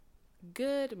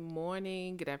Good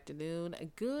morning, good afternoon,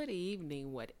 good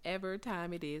evening, whatever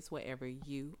time it is, wherever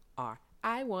you are.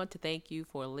 I want to thank you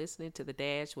for listening to The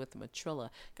Dash with Matrilla.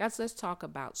 Guys, let's talk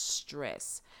about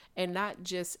stress, and not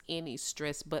just any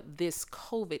stress, but this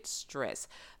COVID stress.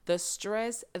 The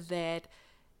stress that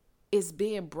is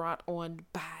being brought on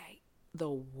by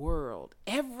the world.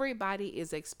 Everybody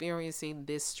is experiencing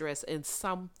this stress in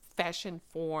some fashion,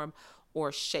 form,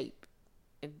 or shape.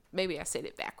 And maybe I said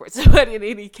it backwards, but in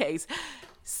any case,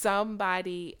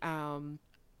 somebody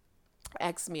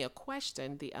asked me a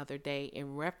question the other day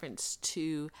in reference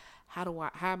to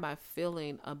how am I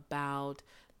feeling about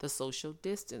the social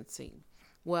distancing.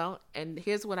 Well, and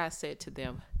here's what I said to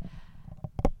them.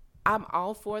 I'm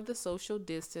all for the social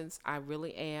distance. I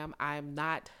really am. I'm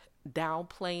not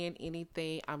downplaying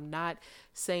anything. I'm not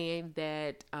saying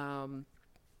that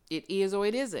it is or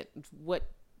it isn't what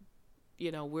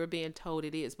we're being told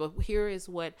it is. But here is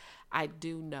what I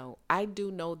do know. I do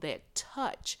know that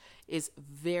touch is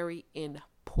very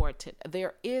important.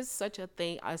 There is such a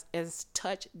thing as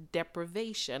touch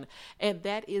deprivation, and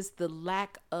that is the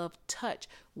lack of touch.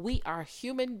 We are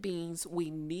human beings. We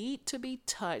need to be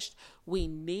touched. We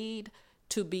need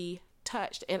to be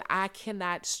touched. And I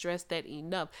cannot stress that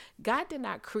enough. God did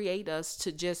not create us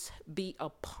to just be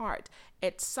apart.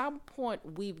 At some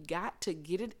point, we've got to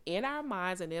get it in our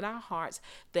minds and in our hearts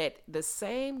that the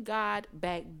same God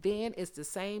back then is the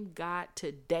same God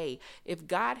today. If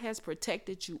God has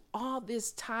protected you all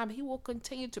this time, He will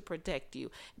continue to protect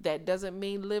you. That doesn't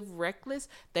mean live reckless.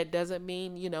 That doesn't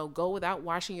mean, go without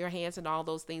washing your hands and all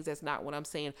those things. That's not what I'm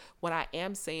saying. What I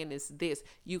am saying is this: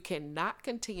 you cannot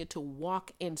continue to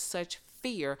walk in such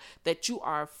fear that you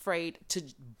are afraid to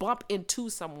bump into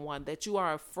someone, that you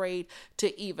are afraid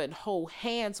to even hold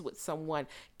hands with someone.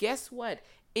 Guess what?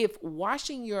 If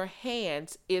washing your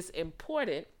hands is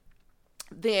important,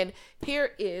 then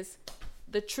here is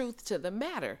the truth to the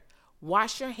matter.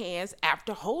 Wash your hands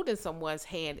after holding someone's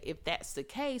hand if that's the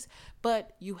case,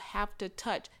 but you have to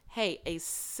touch. Hey, a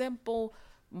simple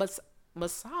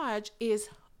massage is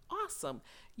awesome.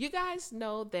 You guys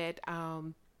know that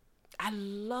I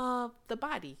love the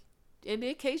body. And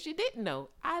in case you didn't know,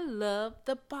 I love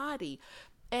the body.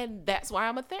 And that's why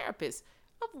I'm a therapist,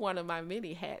 of one of my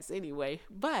many hats anyway.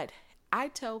 But I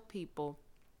tell people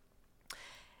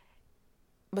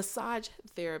massage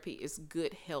therapy is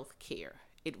good health care.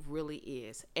 It really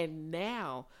is. And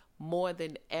now more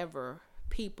than ever,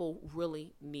 people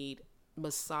really need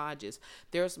massages.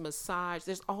 There's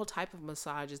all type of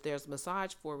massages. There's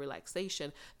massage for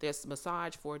relaxation, there's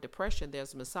massage for depression,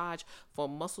 there's massage for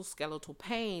musculoskeletal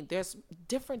pain. There's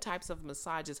different types of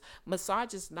massages.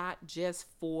 Massage is not just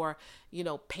for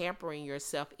pampering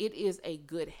yourself. It is a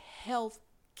good health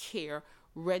care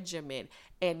regimen,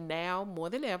 and now more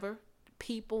than ever,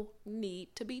 people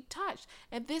need to be touched.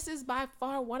 And this is by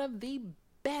far one of the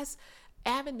best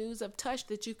avenues of touch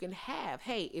that you can have.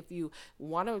 Hey, if you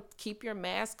want to keep your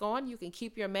mask on, you can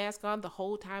keep your mask on the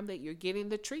whole time that you're getting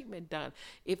the treatment done.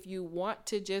 If you want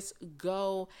to just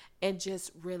go and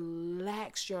just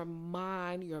relax your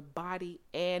mind, your body,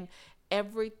 and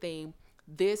everything,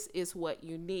 this is what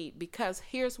you need, because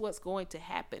here's what's going to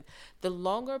happen. The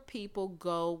longer people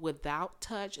go without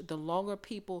touch, the longer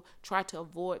people try to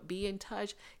avoid being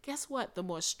touched, guess what? The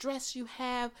more stress you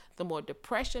have, the more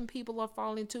depression people are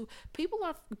falling to.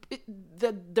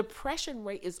 The depression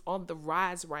rate is on the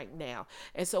rise right now.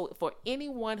 And so for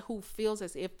anyone who feels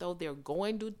as if though they're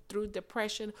going through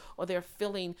depression, or they're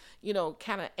feeling,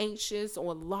 kind of anxious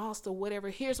or lost or whatever,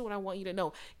 here's what I want you to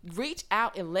know. Reach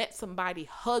out and let somebody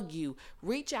hug you.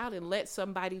 Reach out and let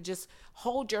somebody just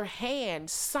hold your hand.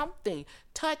 Something.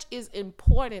 Touch is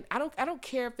important. I don't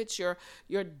care if it's your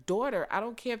daughter. I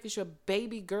don't care if it's your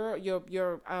baby girl, your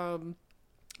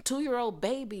 2-year-old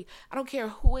baby. I don't care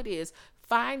who it is.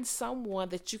 Find someone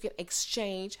that you can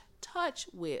exchange touch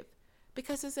with,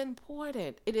 because it's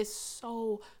important. It is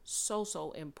so, so,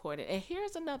 so important. And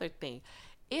here's another thing.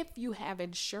 If you have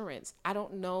insurance, I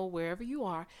don't know wherever you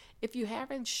are, if you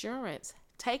have insurance,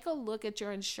 take a look at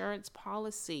your insurance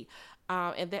policy,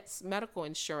 and that's medical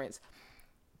insurance.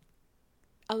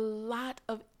 A lot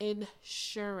of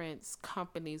insurance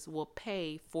companies will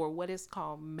pay for what is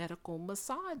called medical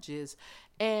massages.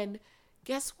 And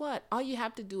guess what? All you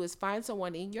have to do is find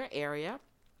someone in your area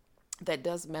that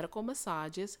does medical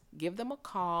massages, give them a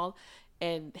call,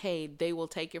 and hey, they will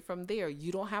take it from there.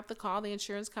 You don't have to call the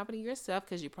insurance company yourself,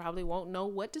 because you probably won't know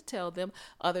what to tell them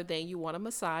other than you want a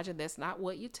massage, and that's not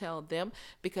what you tell them,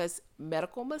 because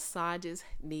medical massages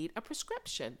need a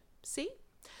prescription. See?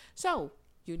 So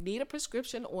You need a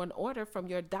prescription or an order from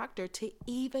your doctor to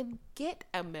even get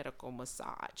a medical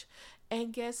massage.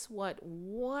 And guess what?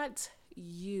 Once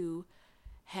you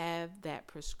have that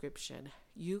prescription,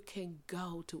 you can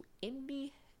go to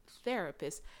any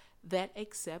therapist that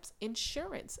accepts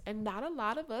insurance. And not a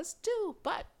lot of us do,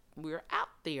 but we're out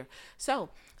there. So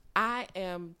I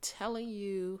am telling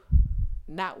you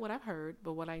not what I've heard,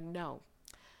 but what I know.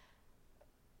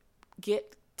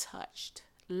 Get touched.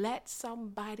 Let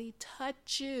somebody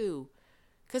touch you.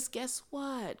 Because guess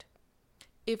what?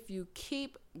 If you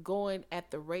keep going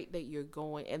at the rate that you're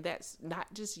going, and that's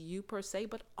not just you per se,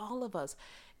 but all of us,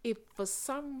 if for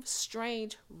some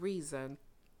strange reason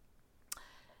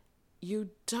you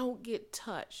don't get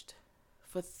touched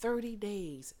for 30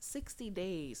 days, 60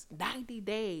 days, 90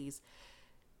 days,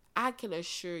 I can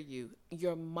assure you,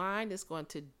 your mind is going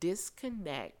to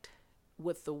disconnect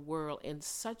with the world in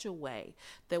such a way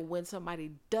that when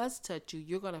somebody does touch you,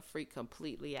 you're going to freak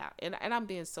completely out. And I'm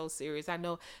being so serious. I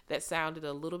know that sounded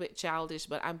a little bit childish,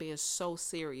 but I'm being so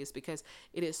serious because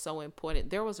it is so important.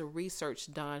 There was a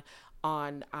research done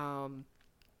on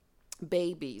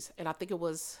babies, and I think it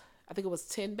was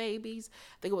 10 babies.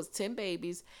 I think it was 10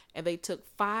 babies, and they took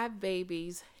 5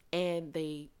 babies and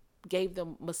they gave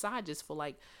them massages for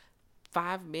like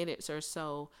 5 minutes or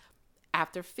so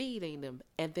after feeding them,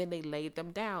 and then they laid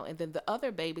them down. And then the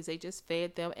other babies, they just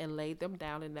fed them and laid them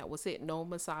down, and that was it. No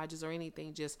massages or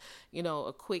anything, just,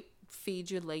 a quick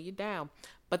feed you, lay you down.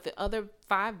 But the other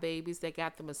 5 babies that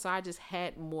got the massages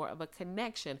had more of a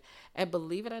connection. And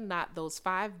believe it or not, those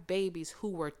 5 babies who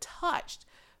were touched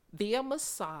via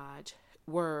massage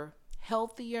were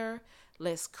healthier,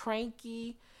 less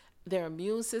cranky, their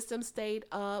immune system stayed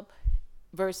up,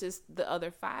 versus the other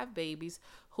 5 babies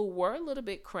who were a little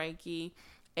bit cranky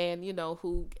and,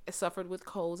 who suffered with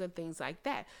colds and things like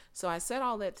that. So I said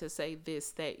all that to say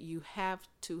this, that you have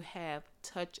to have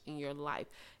touch in your life.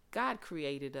 God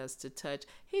created us to touch.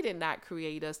 He did not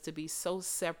create us to be so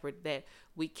separate that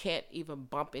we can't even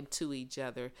bump into each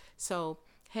other. So,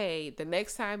 hey, the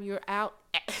next time you're out,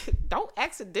 don't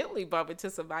accidentally bump into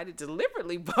somebody,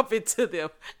 deliberately bump into them.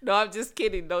 No, I'm just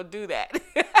kidding. Don't do that.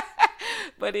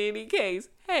 But in any case,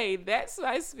 hey, that's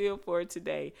my spiel for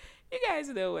today. You guys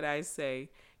know what I say.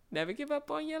 Never give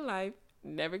up on your life.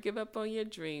 Never give up on your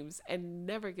dreams. And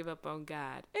never give up on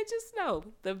God. And just know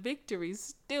the victory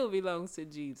still belongs to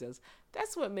Jesus.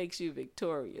 That's what makes you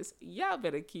victorious. Y'all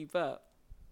better keep up.